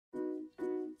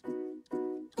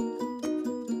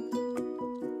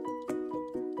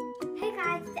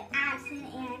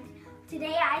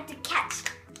I had to catch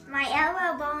my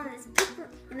LOL ball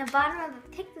in the bottom of a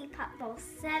Pikmi Pop bowl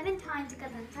 7 times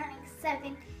because I'm turning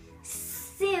 7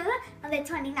 soon on the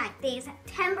 29th day of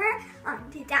September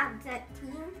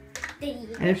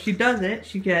 2017. And if she does it,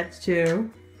 she gets to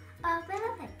open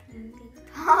a Pikmi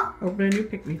Pop. open a new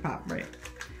Pikmi Pop, right?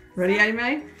 Ready, Addi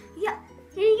May? Yeah,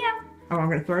 here you go. Oh, I'm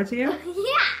gonna throw it to you?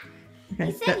 Yeah.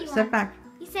 Okay, step back.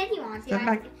 You said you wanted to. Step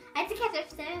back. I have to catch her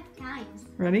 7 times.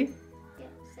 Ready? Yeah,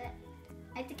 set.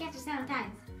 I have to catch her 7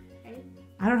 times. Ready?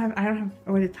 I don't have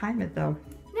a way to time it though.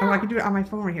 No. Oh, I can do it on my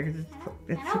phone right here because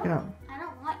it's sticking out. I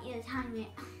don't want you to time it.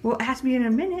 Well, it has to be in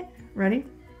a minute. Ready?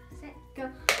 Set, go.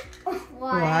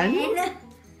 1.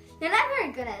 You're not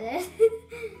very good at this.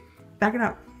 Back it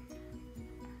up.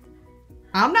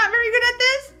 I'm not very good at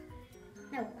this.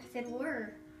 No, I said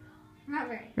we're. Not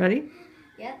very. Ready?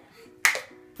 Yep.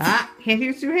 Ah, can't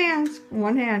use 2 hands.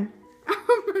 1 hand.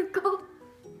 Oh my god.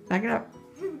 Back it up.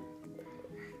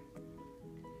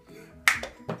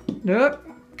 Nope.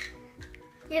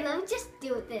 Here, let me just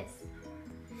do it this.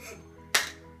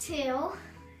 2,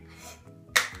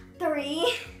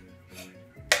 3.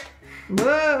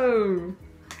 Whoa.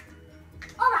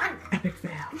 Hold on. Epic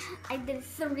fail. I did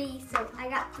 3, so I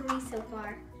got 3 so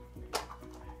far.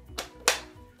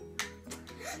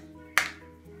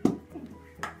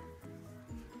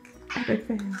 Epic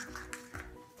fail.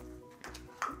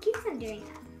 It keeps on doing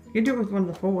that. You can do it with one of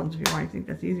the full ones if you want. I think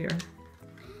that's easier.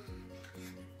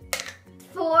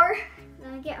 4.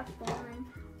 Let me get a full one.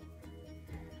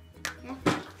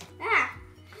 Okay. Ah.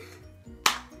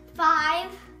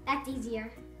 5. That's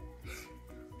easier.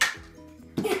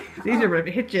 It's easier, but if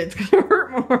it hits you, it's gonna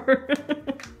hurt more.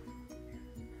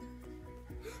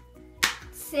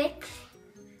 6.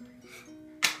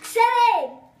 7.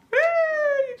 Woo,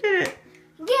 you did it.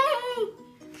 Yay!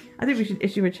 I think we should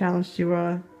issue a challenge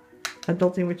to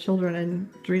Adulting with Children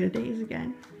and Dorita Days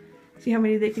again. See how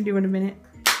many they can do in a minute.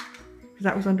 Because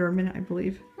that was under a minute, I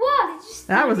believe. Whoa, did you see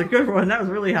That was a good one. That was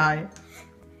really high.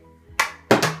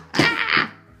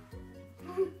 Ah!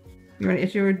 You want to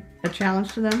issue a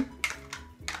challenge to them?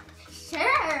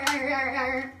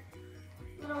 Sure.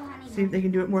 Little honey. See if they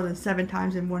can do it more than 7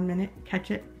 times in 1 minute.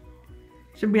 Catch it.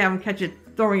 Should we have them catch it,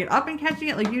 throwing it up and catching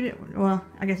it like you did? Well,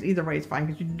 I guess either way is fine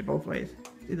because you did it both ways.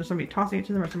 Either somebody tossing it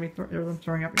to them or somebody them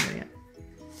throwing up and getting it.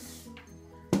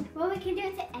 Well, we can do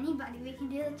it to anybody. We can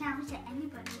do the challenge to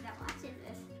anybody that watches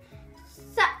this.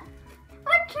 So,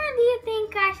 what turn do you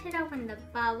think I should open? The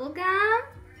bubble gum?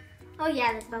 Oh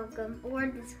yeah, this bubble gum. Or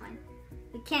this one.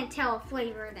 We can't tell what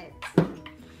flavor it is.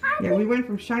 Yeah, we went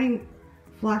from shining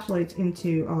flashlights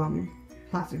into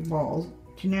plastic balls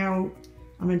to now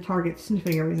I'm in Target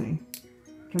sniffing everything.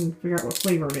 Trying to figure out what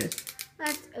flavor it is.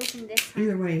 Let's open this one.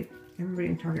 Either way, everybody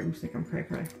in Target must think I'm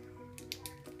cray-cray.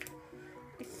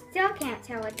 I still can't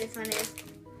tell what this one is.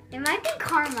 It might be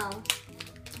caramel.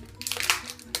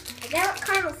 Is that what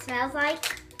caramel smells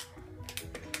like?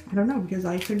 I don't know because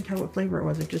I couldn't tell what flavor it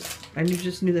was. I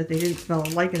just knew that they didn't smell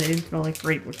alike and they didn't smell like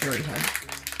grape, which we already had.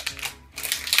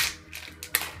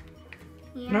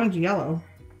 Yeah. That one's yellow.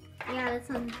 Yeah, this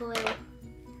one's blue.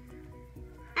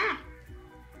 Ah!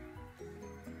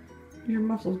 Your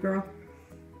muscles, girl.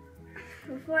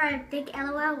 Before I big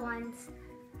LOL ones.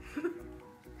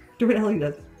 Do what Ellie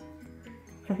does.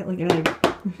 Crack it like an egg.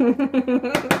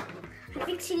 I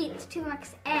think she eats too much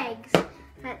eggs.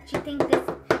 But she thinks this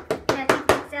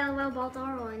LOL balls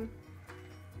are one.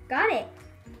 Got it.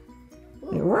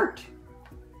 Ooh. It worked.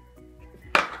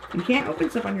 You can't open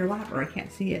stuff on your lap or I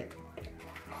can't see it.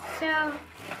 So,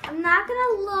 I'm not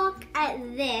gonna look at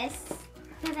this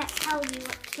because that tells you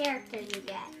what character you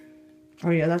get. Oh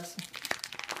yeah, that's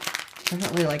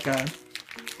definitely like a...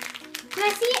 Can I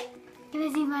see it? Can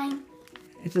I see mine?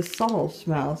 It's a subtle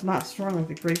smell. It's not strong like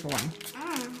the grape one.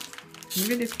 Mm.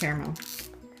 Maybe it is caramel.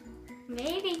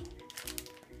 Maybe.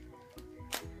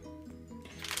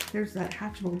 There's that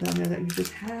Hatchable down there that you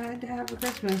just had to have for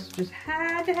Christmas. Just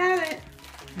had to have it.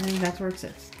 And that's where it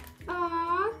sits.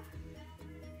 Aww.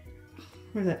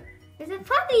 Where's it? It's a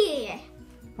puppy.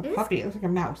 A puppy. It looks like a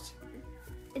mouse.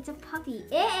 It's a puppy.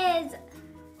 It is.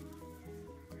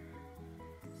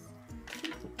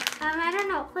 I don't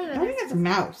know what flavor. I think it's a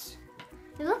mouse.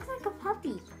 It looks like a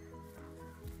puppy.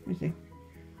 Let me see.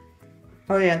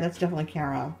 Oh yeah, that's definitely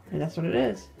caramel. And that's what it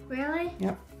is. Really?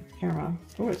 Yep, it's caramel.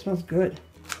 Oh, it smells good.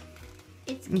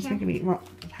 It's just making me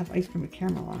have ice cream with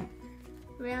caramel on it.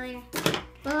 Really?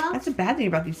 Well, that's the bad thing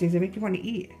about these things. They make you want to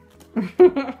eat.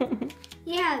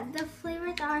 Yeah, the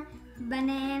flavors are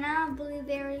banana,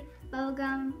 blueberry,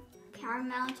 bubblegum,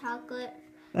 caramel, chocolate,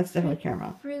 That's definitely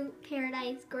caramel. Fruit,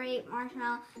 paradise, grape,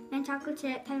 marshmallow, and chocolate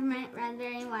chip, peppermint,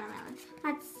 raspberry, and watermelon.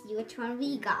 Let's see which one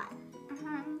we got. It's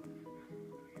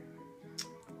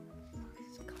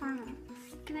caramel.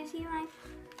 Can I see my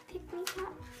Pikmi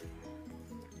cup?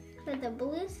 For the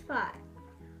blue spot.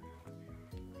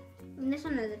 And this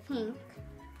one is a pink.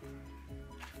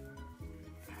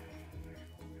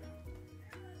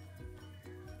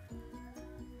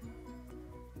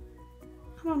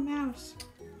 I'm a mouse,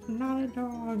 not a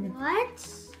dog. What?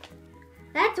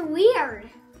 That's weird.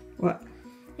 What?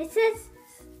 It says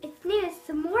its name is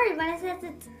s'more, but it says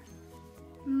it's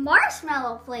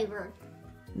marshmallow flavored.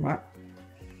 What?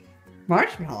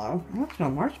 Marshmallow? I don't smell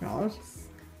marshmallows.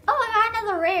 Oh, I got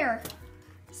another rare.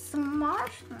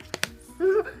 Marshmallow.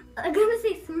 I'm gonna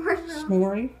say marshmallow.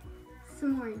 S'more?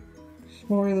 S'more.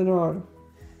 S'more the dog.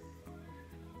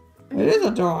 It is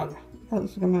a dog. That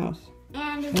looks like a mouse.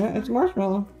 And Yeah, it's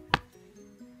marshmallow.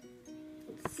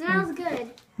 it smells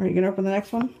good. Are you gonna open the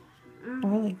next one?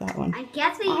 Oh, I like that one. I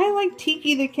guess we. I like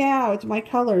Tiki the cow. It's my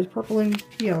colors, purple and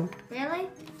teal. Really?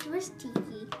 Where's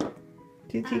Tiki?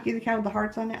 See Tiki the cow with the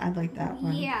hearts on it? I like that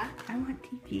one. Yeah. I want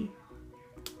Tiki.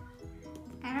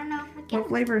 I don't know if I What can.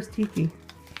 flavor is Tiki?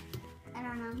 I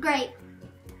don't know. Grape.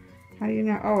 How do you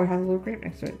know? Oh, it has a little grape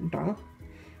next to it. Duh.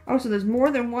 Oh, so there's more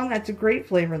than one that's a grape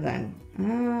flavor then.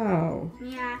 Oh.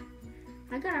 Yeah.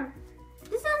 I got a.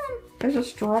 This doesn't. There's a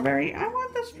strawberry. I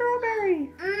want the strawberry.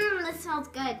 This smells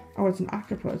good. Oh, it's an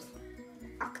octopus.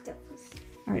 Octopus.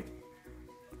 Alright.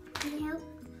 Can you help?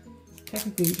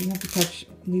 Technically, you have to touch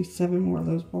at least 7 more of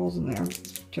those balls in there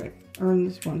to earn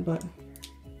this one, but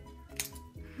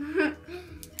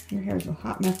your hair's a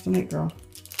hot mess tonight, girl.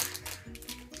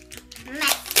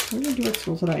 Next. What are you going to do at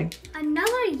school today?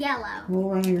 Another yellow.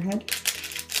 Roll around on your head?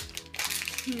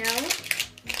 No.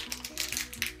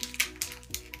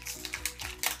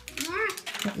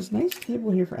 Got this nice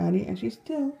table here for Addi, and she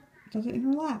still does it in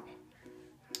her lap.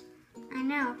 I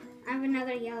know. I have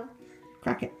another yellow.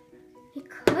 Crack it. It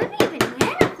could be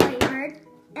banana flavored.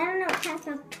 I don't know. It kind of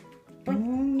smells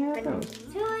And there it banana. goes.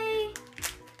 Toy.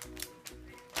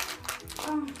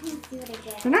 Oh, let's see what I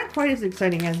get. They're not quite as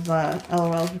exciting as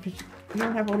LOLs because you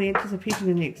don't have all the anticipation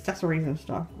and the accessories and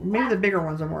stuff. Maybe the bigger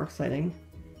ones are more exciting.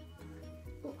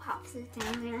 Ooh, hops is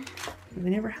down there. But they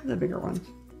never have the bigger ones.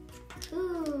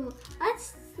 Ooh,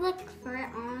 let's look for it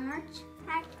on our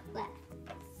checklist.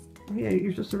 Oh yeah,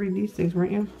 you're supposed to read these things,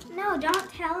 weren't you? No, don't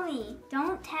tell me.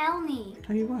 Don't tell me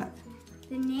Tell you what.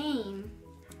 the name.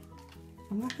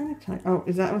 I'm not gonna tell you. Oh,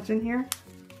 is that what's in here?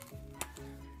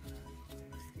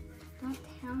 Don't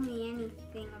tell me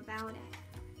anything about it.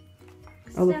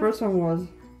 Oh, the first one was...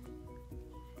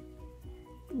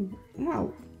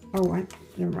 No. Oh,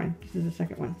 never mind. This is the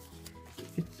second one.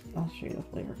 I'll show you the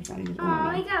flavor because I didn't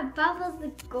Oh, we got Bubbles the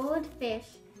goldfish.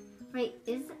 Wait,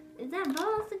 is that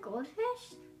Bubbles the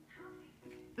goldfish?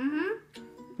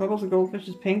 Bubbles the goldfish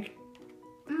is pink.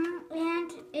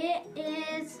 And it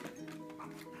is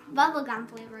bubblegum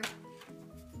flavored.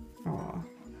 Aw.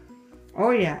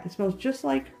 Oh yeah, it smells just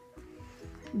like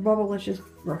Bubblicious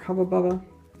or Hubba Bubba.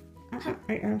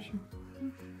 Right,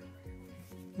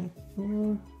 That's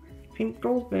the pink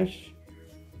goldfish.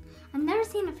 I've never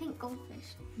seen a pink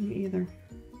goldfish. Me either.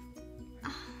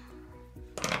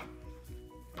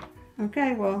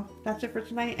 Okay, well, that's it for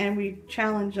tonight, and we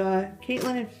challenge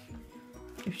Caitlin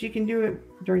if she can do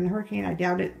it during the hurricane. I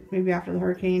doubt it. Maybe after the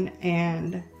hurricane,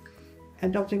 and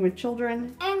adulting with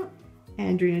children, And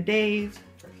Andrea Days.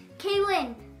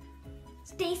 Kaylin,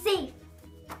 stay safe.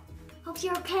 Hope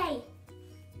you're okay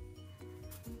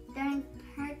during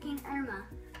Hurricane Irma.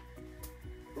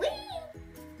 Whee!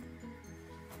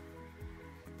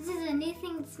 This is a new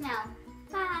thing to smell.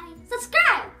 Bye.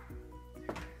 Subscribe!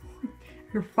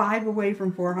 You're 5 away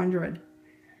from 400.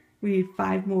 We need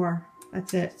 5 more.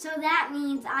 That's it. So that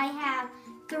means I have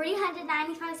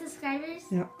 395 subscribers.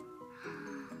 Yep.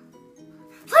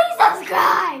 Please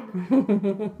subscribe!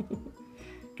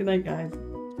 Good night, guys.